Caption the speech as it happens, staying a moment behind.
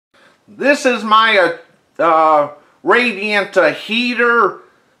This is my radiant heater.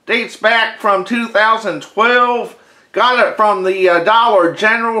 Dates back from 2012. Got it from the Dollar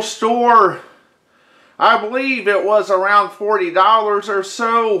General store. I believe it was around $40 or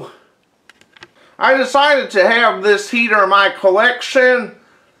so. I decided to have this heater in my collection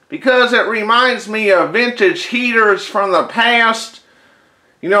because it reminds me of vintage heaters from the past.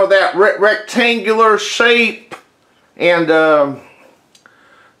 You know, that rectangular shape and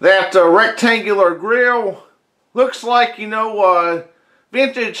that rectangular grill. Looks like, you know,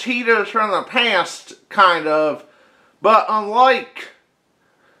 vintage heaters from the past, kind of. But unlike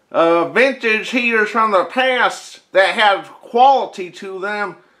vintage heaters from the past that have quality to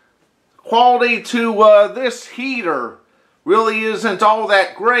them, quality to this heater really isn't all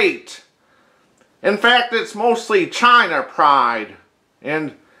that great. In fact, it's mostly China pride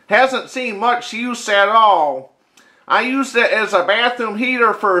and hasn't seen much use at all. I used it as a bathroom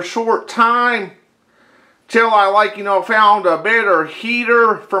heater for a short time till I, like, you know, found a better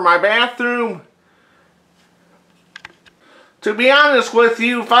heater for my bathroom. To be honest with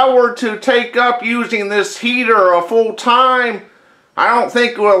you, if I were to take up using this heater a full time, I don't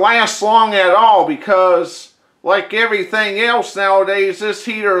think it would last long at all because, like everything else nowadays, this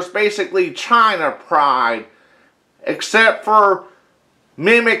heater is basically China pride, except for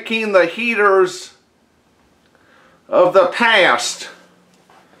mimicking the heaters of the past.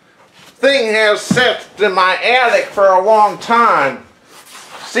 Thing has sat in my attic for a long time.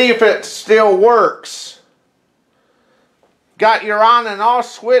 See if it still works. Got your on and off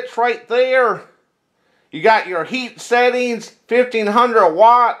switch right there. You got your heat settings, 1500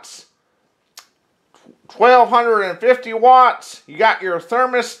 watts, 1250 watts. You got your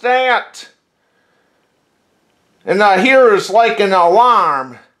thermostat. And here is like an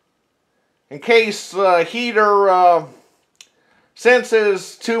alarm. In case the heater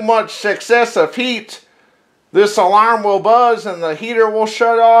senses too much excessive heat, this alarm will buzz and the heater will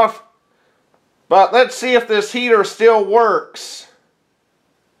shut off. But let's see if this heater still works.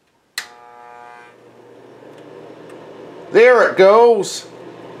 There it goes.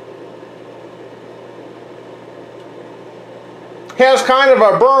 Has kind of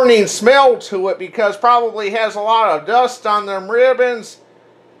a burning smell to it because probably has a lot of dust on them ribbons.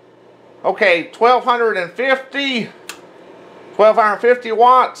 Okay, 1250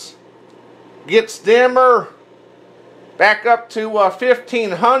 watts. Gets dimmer. Back up to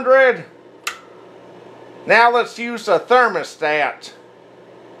 1500. Now let's use the thermostat.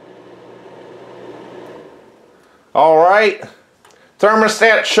 Alright,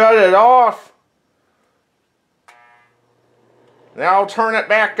 thermostat shut it off. Now I'll turn it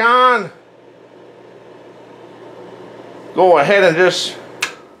back on. Go ahead and just...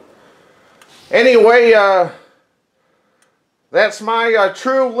 Anyway, that's my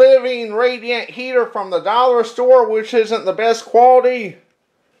True Living radiant heater from the dollar store, which isn't the best quality.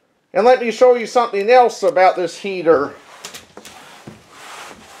 And let me show you something else about this heater.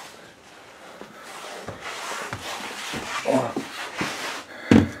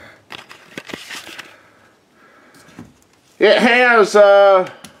 It has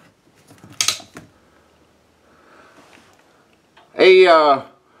a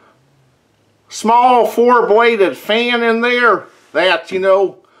small four-bladed fan in there that, you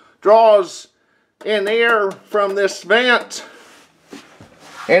know, draws in air from this vent.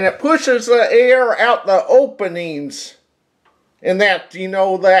 And it pushes the air out the openings in that, you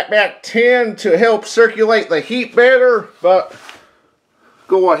know, that back tin to help circulate the heat better. But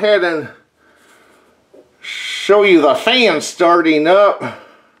go ahead and show you the fan starting up.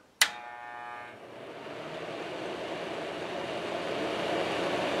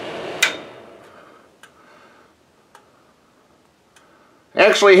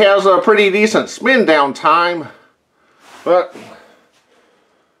 Actually has a pretty decent spin down time, but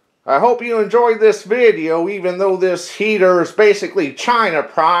I hope you enjoyed this video, even though this heater is basically China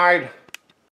pride.